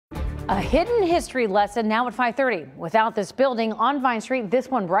A hidden history lesson now at 5:30. Without this building on Vine Street, this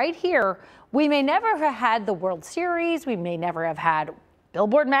one right here, we may never have had the World Series. We may never have had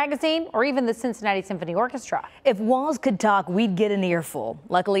Billboard magazine or even the Cincinnati Symphony Orchestra. If walls could talk, we'd get an earful.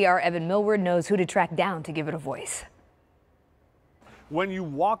 Luckily, our Evan Millward knows who to track down to give it a voice. When you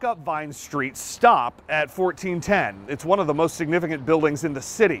walk up Vine Street, stop at 1410. It's one of the most significant buildings in the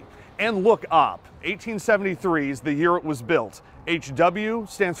city. And look up. 1873 is the year it was built. HW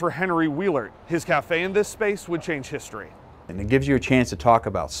stands for Henry Wheeler. His cafe in this space would change history. And it gives you a chance to talk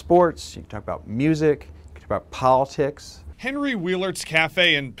about sports, you can talk about music, you can talk about politics. Henry Wheeler's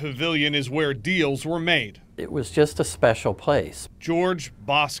cafe and pavilion is where deals were made. It was just a special place. George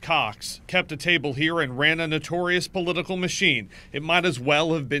Boss Cox kept a table here and ran a notorious political machine. It might as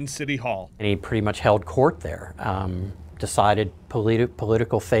well have been City Hall. And he pretty much held court there, decided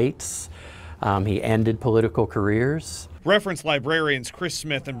political fates. He ended political careers. Reference librarians Chris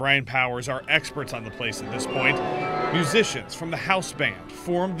Smith and Brian Powers are experts on the place at this point. Musicians from the house band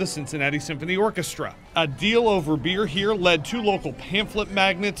formed the Cincinnati Symphony Orchestra. A deal over beer here led two local pamphlet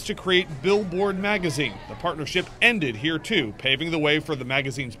magnates to create Billboard magazine. The partnership ended here too, paving the way for the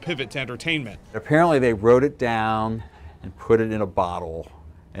magazine's pivot to entertainment. Apparently they wrote it down and put it in a bottle.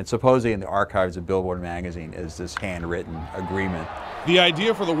 And supposedly in the archives of Billboard magazine is this handwritten agreement. The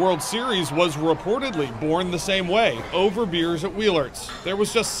idea for the World Series was reportedly born the same way, over beers at Wheeler's. There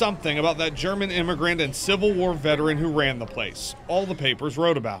was just something about that German immigrant and Civil War veteran who ran the place. All the papers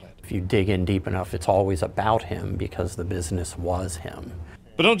wrote about it. If you dig in deep enough, it's always about him because the business was him.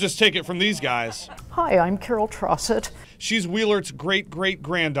 But don't just take it from these guys. Hi, I'm Carol Trossett. She's Wheeler's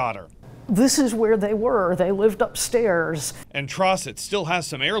great-great-granddaughter. This is where they were. They lived upstairs. And Trossett still has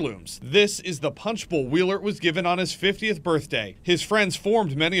some heirlooms. This is the punch bowl Wheeler was given on his 50th birthday. His friends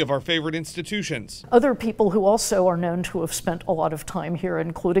formed many of our favorite institutions. Other people who also are known to have spent a lot of time here,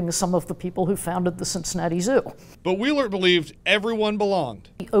 including some of the people who founded the Cincinnati Zoo. But Wheeler believed everyone belonged.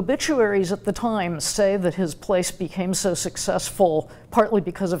 The obituaries at the time say that his place became so successful partly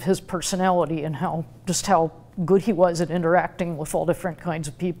because of his personality and just how good he was at interacting with all different kinds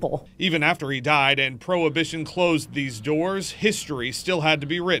of people. Even after he died and Prohibition closed these doors, history still had to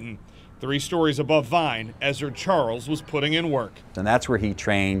be written. 3 stories above Vine, Ezra Charles was putting in work. And that's where he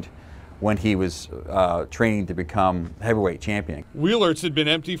trained when he was training to become heavyweight champion. Wheeler's had been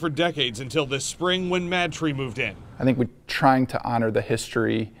empty for decades until this spring when MadTree moved in. I think we're trying to honor the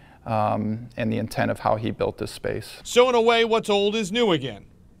history and the intent of how he built this space. So in a way, what's old is new again.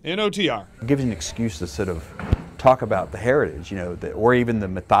 In OTR. It gives you an excuse to sort of talk about the heritage, or even the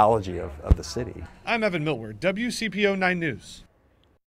mythology of the city. I'm Evan Millward, WCPO 9 News.